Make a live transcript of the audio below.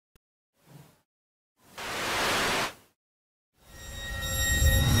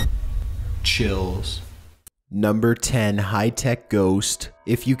chills. Number 10, high-tech ghost.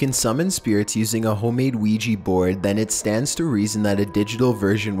 If you can summon spirits using a homemade Ouija board, then it stands to reason that a digital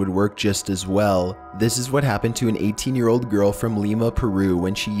version would work just as well. This is what happened to an 18-year-old girl from Lima, Peru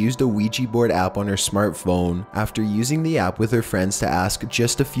when she used a Ouija board app on her smartphone. After using the app with her friends to ask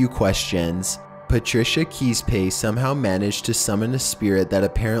just a few questions, Patricia Quispe somehow managed to summon a spirit that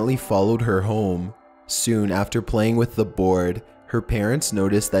apparently followed her home. Soon after playing with the board, her parents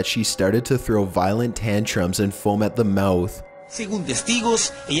noticed that she started to throw violent tantrums and foam at the mouth. Según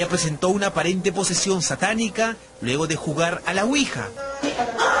testigos, ella presentó una aparente posesión satánica luego de jugar a la Ouija.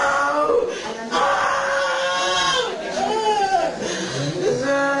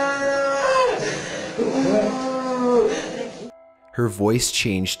 Her voice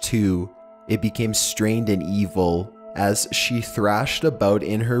changed too. It became strained and evil. As she thrashed about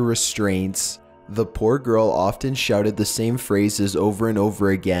in her restraints, the poor girl often shouted the same phrases over and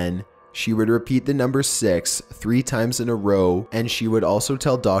over again. She would repeat the number 6 3 times in a row, and she would also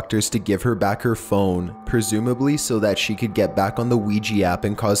tell doctors to give her back her phone, presumably so that she could get back on the Ouija app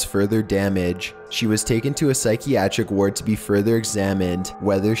and cause further damage. She was taken to a psychiatric ward to be further examined.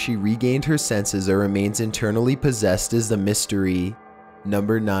 Whether she regained her senses or remains internally possessed is the mystery.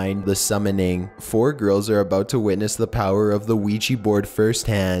 Number 9, the summoning. 4 girls are about to witness the power of the Ouija board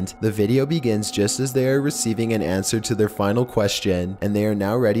firsthand. The video begins just as they are receiving an answer to their final question, and they are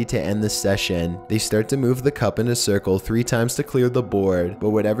now ready to end the session. They start to move the cup in a circle 3 times to clear the board, but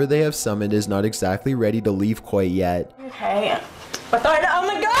whatever they have summoned is not exactly ready to leave quite yet. Okay. Oh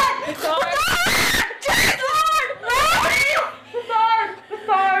my god!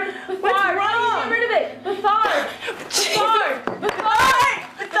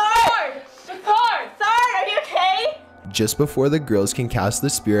 Just before the girls can cast the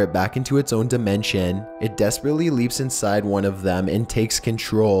spirit back into its own dimension, it desperately leaps inside one of them and takes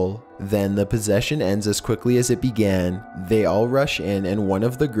control. Then the possession ends as quickly as it began. They all rush in and one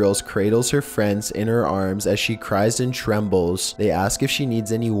of the girls cradles her friends in her arms as she cries and trembles. They ask if she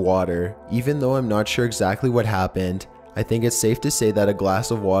needs any water. Even though I'm not sure exactly what happened, I think it's safe to say that a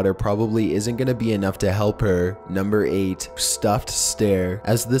glass of water probably isn't going to be enough to help her. Number 8, stuffed stare.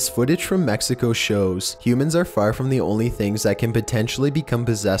 As this footage from Mexico shows, humans are far from the only things that can potentially become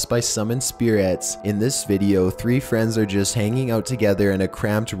possessed by summoned spirits. In this video, 3 friends are just hanging out together in a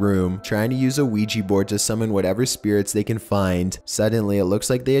cramped room, trying to use a Ouija board to summon whatever spirits they can find. Suddenly, it looks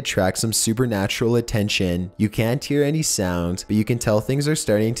like they attract some supernatural attention. You can't hear any sound, but you can tell things are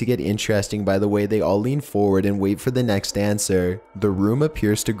starting to get interesting by the way they all lean forward and wait for the next answer. The room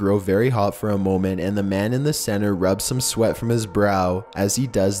appears to grow very hot for a moment, and the man in the center rubs some sweat from his brow. As he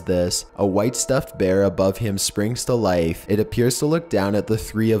does this, a white stuffed bear above him springs to life. It appears to look down at the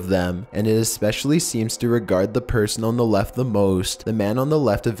 3 of them, and it especially seems to regard the person on the left the most. The man on the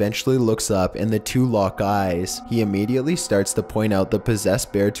left eventually looks up and the 2 lock eyes. He immediately starts to point out the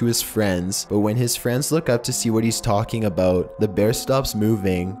possessed bear to his friends, but when his friends look up to see what he's talking about, the bear stops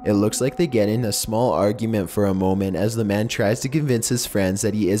moving. It looks like they get in a small argument for a moment as the man tries to convince his friends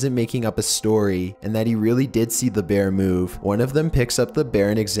that he isn't making up a story and that he really did see the bear move. One of them picks up the bear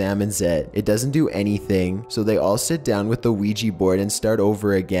and examines it. It doesn't do anything, so they all sit down with the Ouija board and start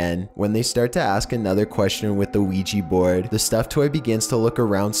over again. When they start to ask another question with the Ouija board, the stuffed toy begins to look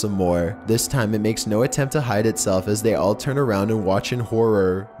around some more. This time it makes no attempt to hide itself as they all turn around and watch in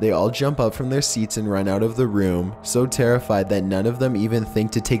horror. They all jump up from their seats and run out of the room, so terrified that none of them even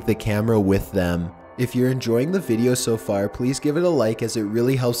think to take the camera with them. If you're enjoying the video so far, please give it a like as it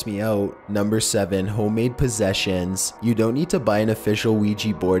really helps me out. Number 7, homemade possessions. You don't need to buy an official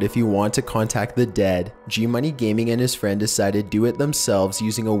Ouija board if you want to contact the dead. G-Money Gaming and his friend decided to do it themselves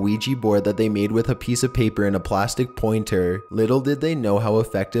using a Ouija board that they made with a piece of paper and a plastic pointer. Little did they know how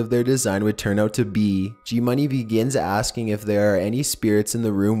effective their design would turn out to be. G-Money begins asking if there are any spirits in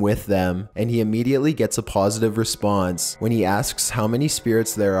the room with them, and he immediately gets a positive response. When he asks how many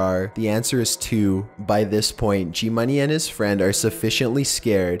spirits there are, the answer is 2. By this point, G-Money and his friend are sufficiently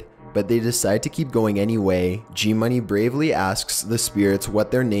scared, but they decide to keep going anyway. G-Money bravely asks the spirits what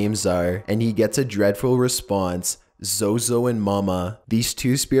their names are, and he gets a dreadful response: Zozo and Mama. These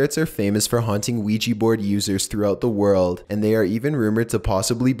 2 spirits are famous for haunting Ouija board users throughout the world, and they are even rumored to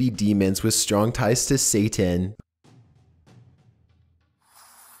possibly be demons with strong ties to Satan.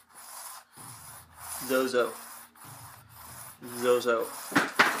 Zozo. Zozo.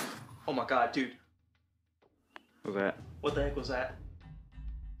 Oh my god, dude. What was that? What the heck was that?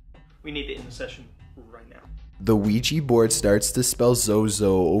 We need to end the session right now. The Ouija board starts to spell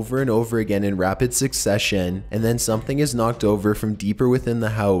Zozo over and over again in rapid succession, and then something is knocked over from deeper within the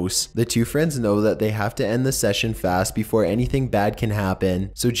house. The two friends know that they have to end the session fast before anything bad can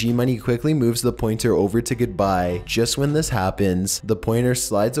happen, so G-Money quickly moves the pointer over to goodbye. Just when this happens, the pointer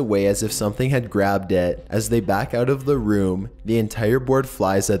slides away as if something had grabbed it. As they back out of the room, the entire board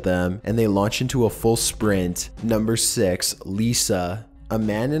flies at them, and they launch into a full sprint. Number 6, Lisa. A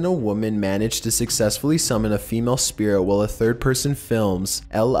man and a woman manage to successfully summon a female spirit while a third person films.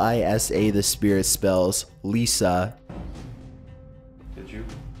 Lisa, the spirit spells Lisa. Did you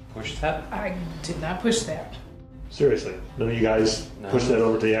push that? I did not push that. Seriously, none of you guys push that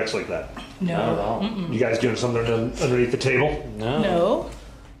over to the X like that? No. Not at all. Mm-mm. You guys doing something underneath the table? No. No.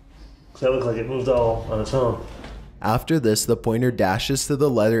 That looked like it moved all on its own. After this, the pointer dashes to the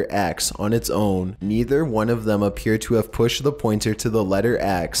letter X on its own. Neither one of them appear to have pushed the pointer to the letter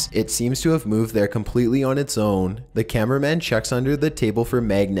X. It seems to have moved there completely on its own. The cameraman checks under the table for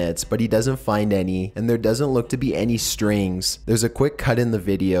magnets, but he doesn't find any, and there doesn't look to be any strings. There's a quick cut in the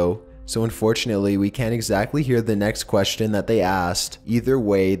video, so unfortunately we can't exactly hear the next question that they asked. Either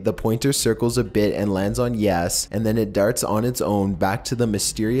way, the pointer circles a bit and lands on yes, and then it darts on its own back to the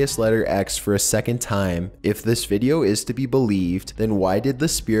mysterious letter X for a second time. If this video is to be believed, then why did the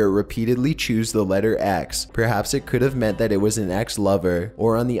spirit repeatedly choose the letter X? Perhaps it could have meant that it was an ex-lover,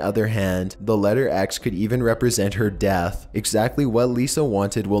 or on the other hand, the letter X could even represent her death. Exactly what Lisa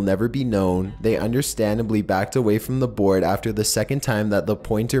wanted will never be known. They understandably backed away from the board after the second time that the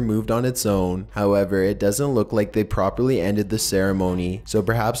pointer moved on its own. However, it doesn't look like they properly ended the ceremony, so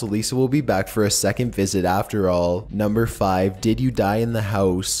perhaps Lisa will be back for a second visit after all. Number 5, did you die in the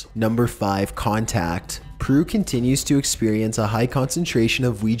house? Number 5, contact. Peru continues to experience a high concentration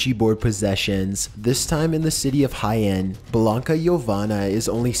of Ouija board possessions, this time in the city of Jaén. Blanca Giovanna is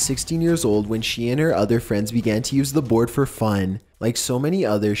only 16 years old when she and her other friends began to use the board for fun. Like so many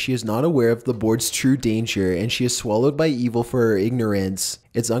others, she is not aware of the board's true danger, and she is swallowed by evil for her ignorance.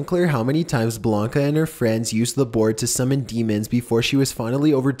 It's unclear how many times Blanca and her friends used the board to summon demons before she was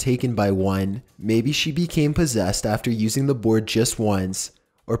finally overtaken by one. Maybe she became possessed after using the board just once.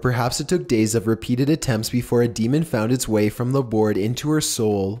 Or perhaps it took days of repeated attempts before a demon found its way from the board into her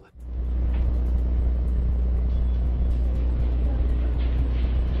soul.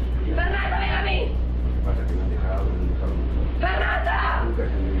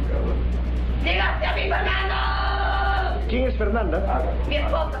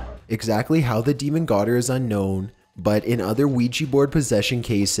 Exactly how the demon got her is unknown, but in other Ouija board possession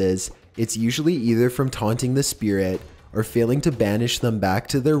cases, it's usually either from taunting the spirit or failing to banish them back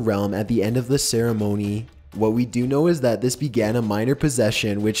to their realm at the end of the ceremony. What we do know is that this began a minor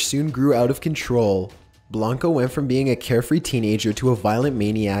possession which soon grew out of control. Blanca went from being a carefree teenager to a violent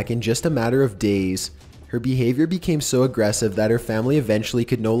maniac in just a matter of days. Her behavior became so aggressive that her family eventually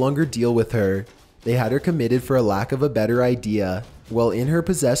could no longer deal with her. They had her committed for a lack of a better idea. While in her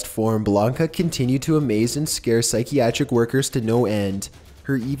possessed form, Blanca continued to amaze and scare psychiatric workers to no end.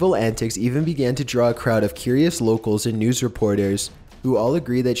 Her evil antics even began to draw a crowd of curious locals and news reporters, who all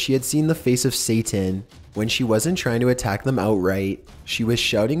agreed that she had seen the face of Satan. When she wasn't trying to attack them outright, she was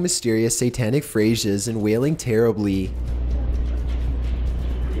shouting mysterious satanic phrases and wailing terribly.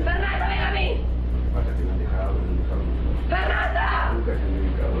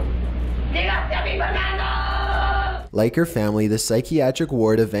 Like her family, the psychiatric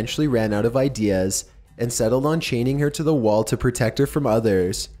ward eventually ran out of ideas and settled on chaining her to the wall to protect her from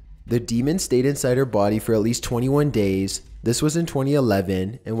others. The demon stayed inside her body for at least 21 days. This was in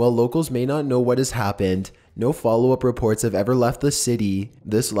 2011, and while locals may not know what has happened, no follow-up reports have ever left the city.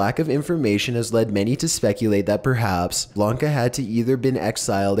 This lack of information has led many to speculate that perhaps Blanca had to either been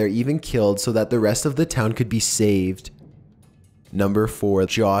exiled or even killed so that the rest of the town could be saved. Number 4,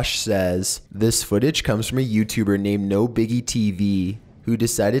 Josh says, this footage comes from a YouTuber named No Biggie TV, who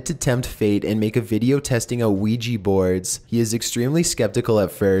decided to tempt fate and make a video testing out Ouija boards. He is extremely skeptical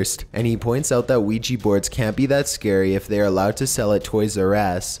at first, and he points out that Ouija boards can't be that scary if they are allowed to sell at Toys R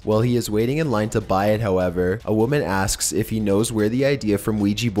Us. While he is waiting in line to buy it, however, a woman asks if he knows where the idea from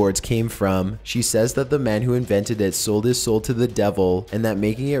Ouija boards came from. She says that the man who invented it sold his soul to the devil, and that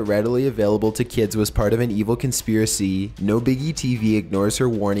making it readily available to kids was part of an evil conspiracy. No Biggie TV ignores her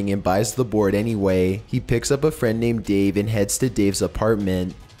warning and buys the board anyway. He picks up a friend named Dave and heads to Dave's apartment.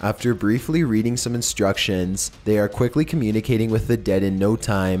 After briefly reading some instructions, they are quickly communicating with the dead in no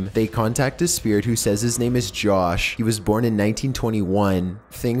time. They contact a spirit who says his name is Josh. He was born in 1921.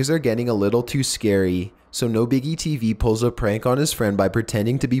 Things are getting a little too scary. So No Biggie TV pulls a prank on his friend by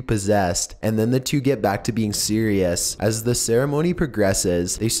pretending to be possessed, and then the two get back to being serious. As the ceremony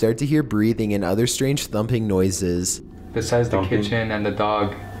progresses, they start to hear breathing and other strange thumping noises. Besides the Thumping? kitchen and the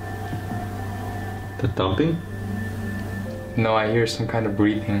dog. The thumping? No, I hear some kind of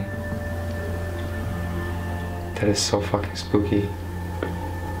breathing. That is so fucking spooky.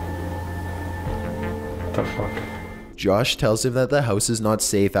 What the fuck? Josh tells him that the house is not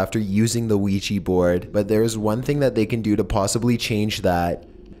safe after using the Ouija board, but there is one thing that they can do to possibly change that.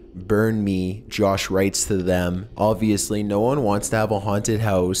 Burn me, Josh writes to them. Obviously, no one wants to have a haunted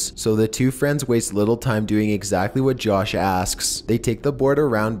house, so the two friends waste little time doing exactly what Josh asks. They take the board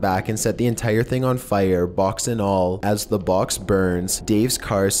around back and set the entire thing on fire, box and all. As the box burns, Dave's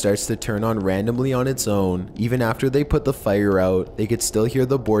car starts to turn on randomly on its own. Even after they put the fire out, they could still hear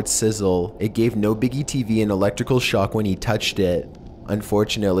the board sizzle. It gave No Biggie TV an electrical shock when he touched it.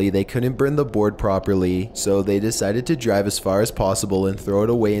 Unfortunately, they couldn't burn the board properly, so they decided to drive as far as possible and throw it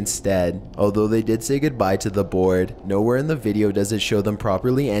away instead. Although they did say goodbye to the board, nowhere in the video does it show them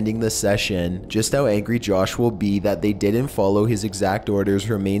properly ending the session. Just how angry Josh will be that they didn't follow his exact orders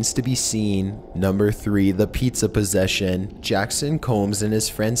remains to be seen. Number 3, the pizza possession. Jackson Combs and his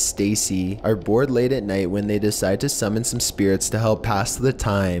friend Stacy are bored late at night when they decide to summon some spirits to help pass the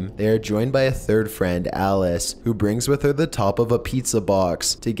time. They are joined by a third friend, Alice, who brings with her the top of a pizza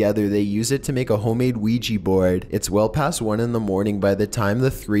box. Together, they use it to make a homemade Ouija board. It's well past 1 in the morning by the time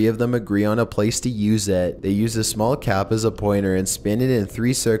the three of them agree on a place to use it. They use a small cap as a pointer and spin it in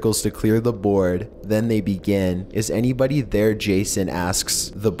 3 circles to clear the board. Then they begin. Is anybody there? Jason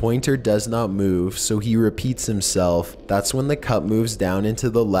asks. The pointer does not move, so he repeats himself. That's when the cup moves down and to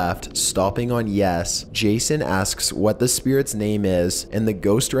the left, stopping on yes. Jason asks what the spirit's name is, and the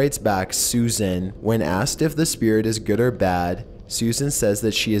ghost writes back Susan. When asked if the spirit is good or bad, Susan says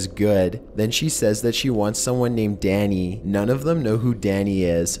that she is good. Then she says that she wants someone named Danny. None of them know who Danny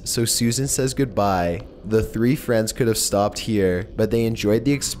is, so Susan says goodbye. The 3 friends could have stopped here, but they enjoyed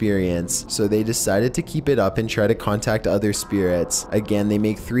the experience, so they decided to keep it up and try to contact other spirits. Again, they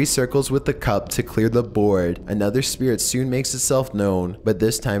make 3 circles with the cup to clear the board. Another spirit soon makes itself known, but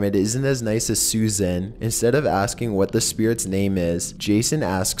this time it isn't as nice as Susan. Instead of asking what the spirit's name is, Jason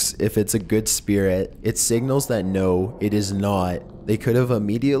asks if it's a good spirit. It signals that no, it is not. They could have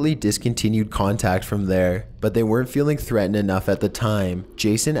immediately discontinued contact from there, but they weren't feeling threatened enough at the time.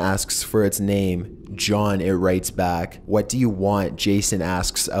 Jason asks for its name. John, it writes back. What do you want? Jason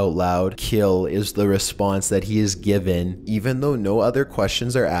asks out loud. Kill is the response that he is given. Even though no other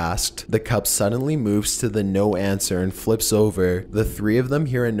questions are asked, the cup suddenly moves to the no answer and flips over. The 3 of them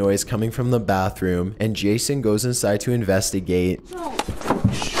hear a noise coming from the bathroom, and Jason goes inside to investigate.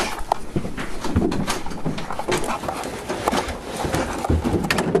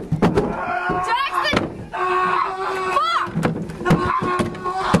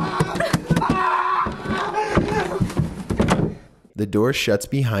 The door shuts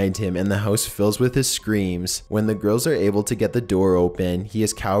behind him and the house fills with his screams. When the girls are able to get the door open, he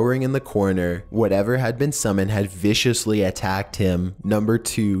is cowering in the corner. Whatever had been summoned had viciously attacked him. Number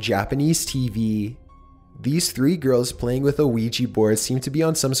 2, Japanese TV. These 3 girls playing with a Ouija board seem to be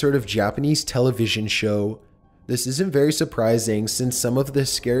on some sort of Japanese television show. This isn't very surprising since some of the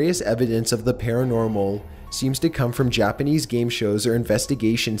scariest evidence of the paranormal seems to come from Japanese game shows or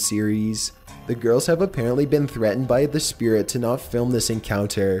investigation series. The girls have apparently been threatened by the spirit to not film this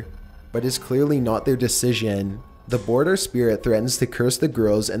encounter, but it's clearly not their decision. The board or spirit threatens to curse the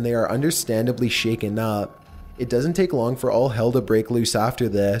girls and they are understandably shaken up. It doesn't take long for all hell to break loose after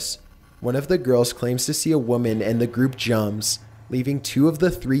this. One of the girls claims to see a woman and the group jumps, leaving 2 of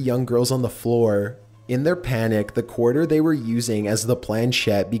the 3 young girls on the floor. In their panic, the quarter they were using as the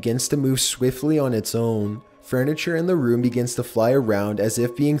planchette begins to move swiftly on its own. Furniture in the room begins to fly around as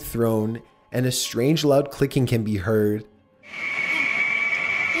if being thrown, and a strange loud clicking can be heard.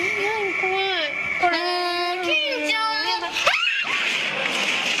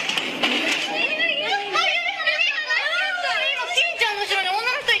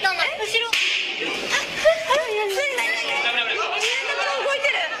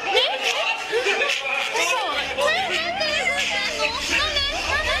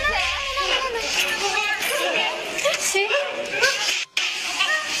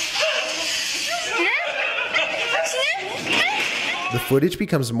 The footage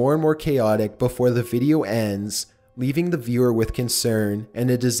becomes more and more chaotic before the video ends, leaving the viewer with concern and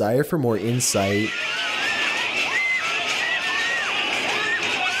a desire for more insight.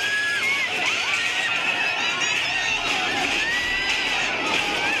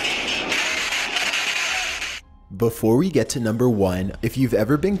 Before we get to number 1, if you've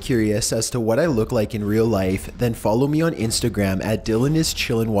ever been curious as to what I look like in real life, then follow me on Instagram at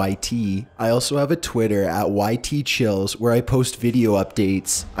DylanIsChillinYT. I also have a Twitter at YTChills where I post video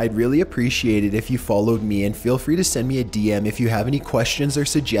updates. I'd really appreciate it if you followed me, and feel free to send me a DM if you have any questions or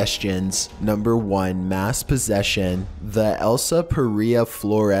suggestions. Number 1, mass possession. The Elsa Perea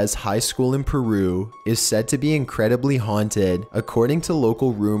Flores High School in Peru is said to be incredibly haunted. According to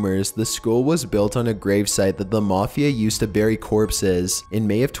local rumors, the school was built on a gravesite that the mafia used to bury corpses. In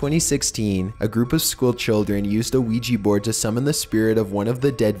May of 2016, a group of school children used a Ouija board to summon the spirit of one of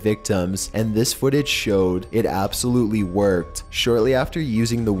the dead victims, and this footage showed it absolutely worked. Shortly after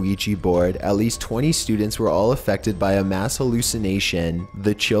using the Ouija board, at least 20 students were all affected by a mass hallucination.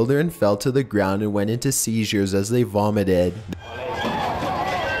 The children fell to the ground and went into seizures as they vomited.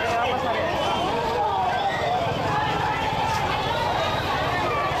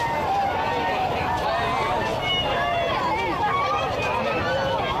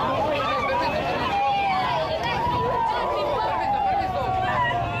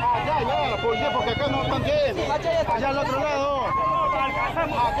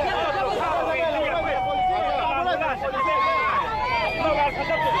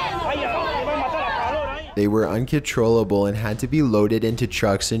 They were uncontrollable and had to be loaded into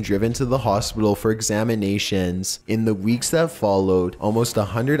trucks and driven to the hospital for examinations. In the weeks that followed, almost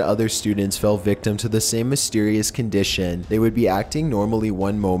 100 other students fell victim to the same mysterious condition. They would be acting normally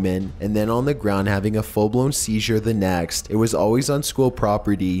one moment and then on the ground having a full-blown seizure the next. It was always on school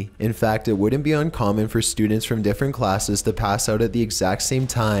property. In fact, it wouldn't be uncommon for students from different classes to pass out at the exact same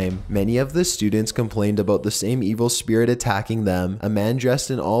time. Many of the students complained about the same evil spirit attacking them, a man dressed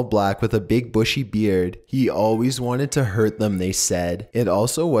in all black with a big bushy beard. He always wanted to hurt them, they said. It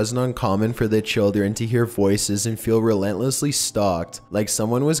also wasn't uncommon for the children to hear voices and feel relentlessly stalked, like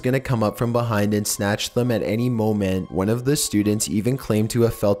someone was gonna come up from behind and snatch them at any moment. One of the students even claimed to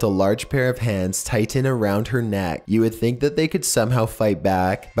have felt a large pair of hands tighten around her neck. You would think that they could somehow fight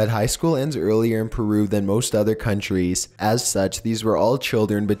back, but high school ends earlier in Peru than most other countries. As such, these were all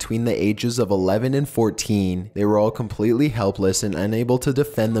children between the ages of 11 and 14. They were all completely helpless and unable to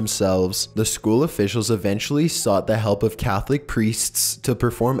defend themselves. The school officials eventually sought the help of Catholic priests to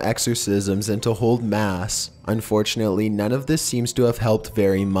perform exorcisms and to hold mass. Unfortunately, none of this seems to have helped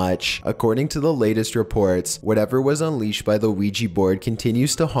very much. According to the latest reports, whatever was unleashed by the Ouija board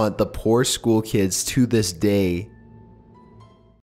continues to haunt the poor school kids to this day.